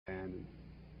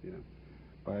you know.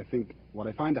 But I think what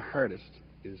I find the hardest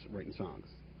is writing songs.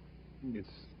 It's,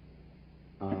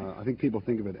 I think people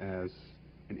think of it as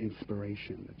an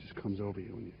inspiration that just comes over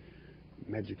you and you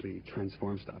magically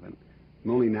transform stuff. And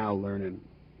I'm only now learning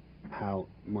how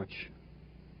much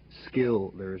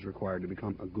skill there is required to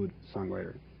become a good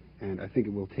songwriter. And I think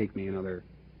it will take me another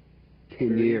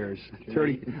 10 years,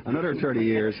 another 30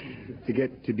 years to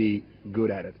get to be good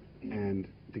at it and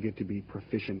to get to be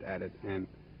proficient at it. And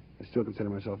I still consider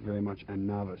myself very much a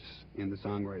novice in the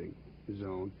songwriting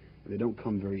zone. They don't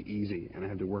come very easy, and I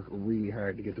have to work really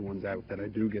hard to get the ones out that I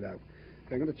do get out.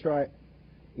 So I'm going to try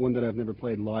one that I've never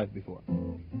played live before,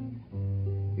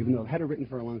 even though I've had it written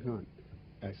for a long time.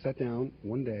 I sat down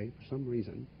one day, for some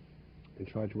reason, and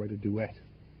tried to write a duet.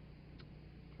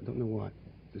 I don't know why. It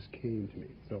just came to me.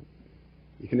 So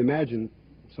you can imagine,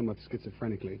 somewhat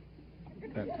schizophrenically,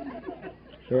 that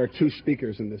there are two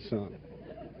speakers in this song.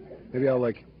 Maybe I'll,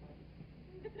 like,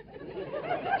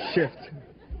 shift.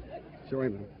 Sure, wait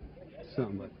a minute.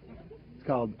 Something, but it's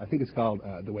called, I think it's called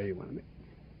The Way You Want Me.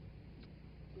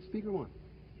 Speaker one.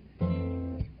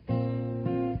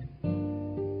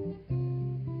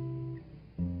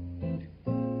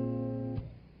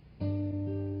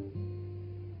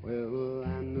 Well,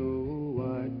 I know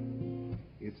what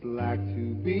it's like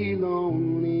to be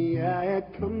lonely. Yeah,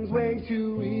 it comes way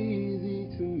too easy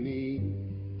to me.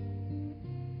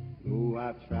 Oh,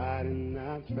 I've tried and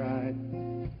I've tried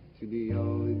to be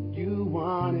all that you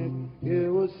wanted. It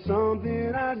was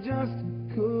something I just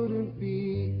couldn't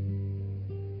be.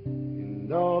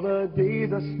 And all the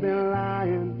days I spent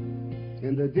lying,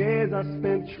 and the days I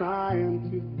spent trying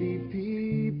to be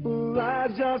people I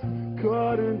just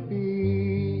couldn't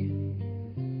be.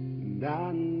 And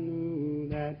I knew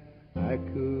that I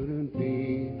couldn't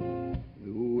be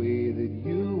the way that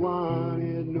you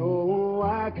wanted. No,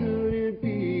 I couldn't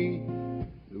be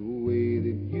the way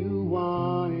that you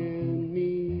wanted.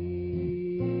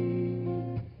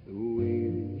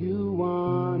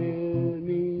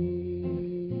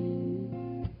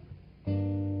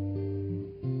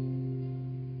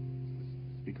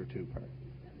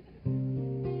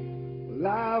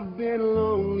 I've been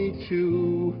lonely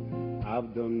too.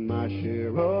 I've done my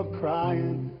share of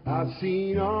crying. I've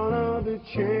seen all of the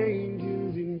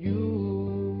changes in you.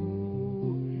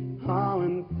 Oh,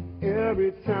 and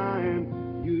every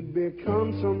time you'd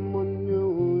become someone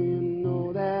new, you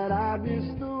know that I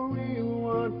missed the real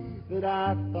one that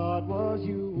I thought was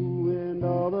you. And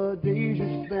all the days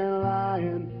you spent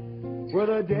lying were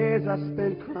the days I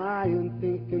spent crying,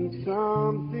 thinking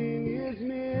something is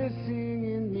missing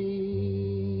in me.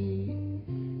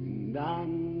 And I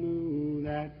knew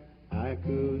that I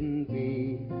couldn't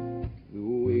be the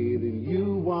way that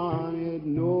you wanted.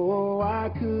 No, I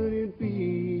couldn't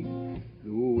be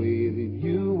the way that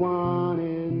you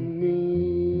wanted me.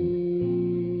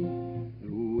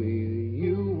 The way that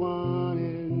you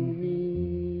wanted me.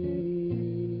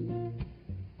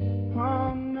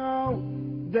 Oh no,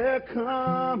 there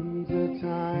comes a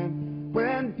time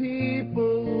when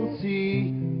people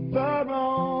see the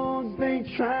roads they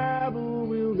travel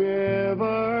will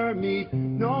never meet.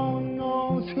 No one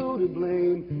knows who to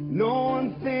blame. No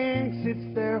one thinks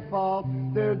it's their fault.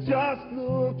 They're just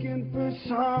looking for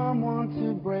someone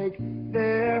to break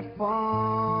their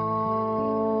fall.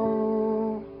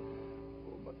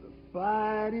 Oh, but the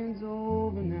fighting's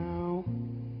over now.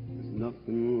 There's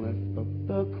nothing left but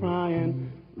the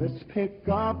crying. Let's pick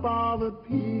up all the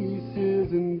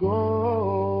pieces and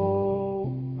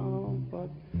go. Oh, but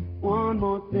one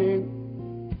more thing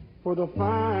for the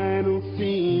final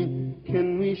scene.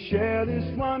 Can we share this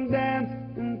one dance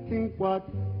and think what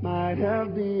might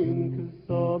have been?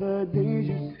 'Cause all the days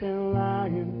you spent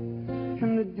lying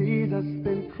and the days I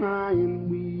spent crying,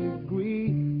 we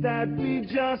agree that we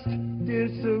just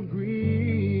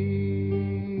disagree.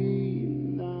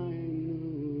 And I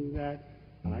knew that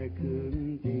I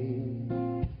couldn't be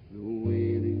the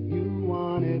way that you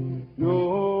wanted.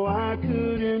 No, I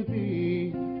couldn't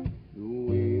be the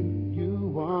way that you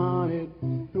wanted.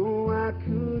 No, I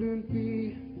couldn't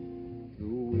be the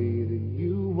way that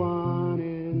you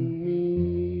wanted me.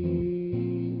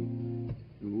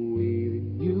 The way that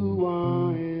you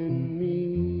wanted me.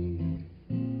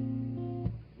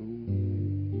 The way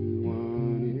you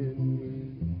wanted me.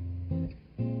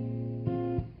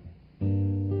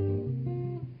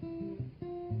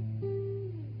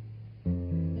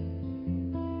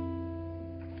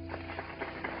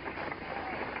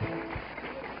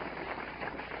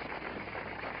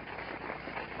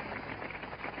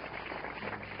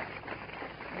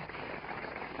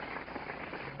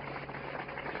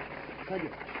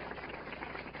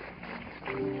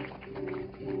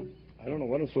 I don't know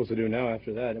what what I'm supposed to do now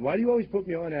after that. And why do you always put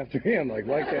me on after him? Like,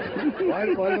 why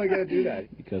do I got to do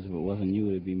that? Because if it wasn't you,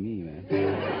 it'd be me, man.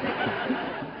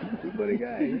 You funny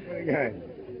guy. You funny guy.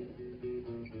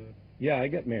 Yeah, I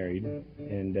got married,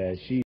 and she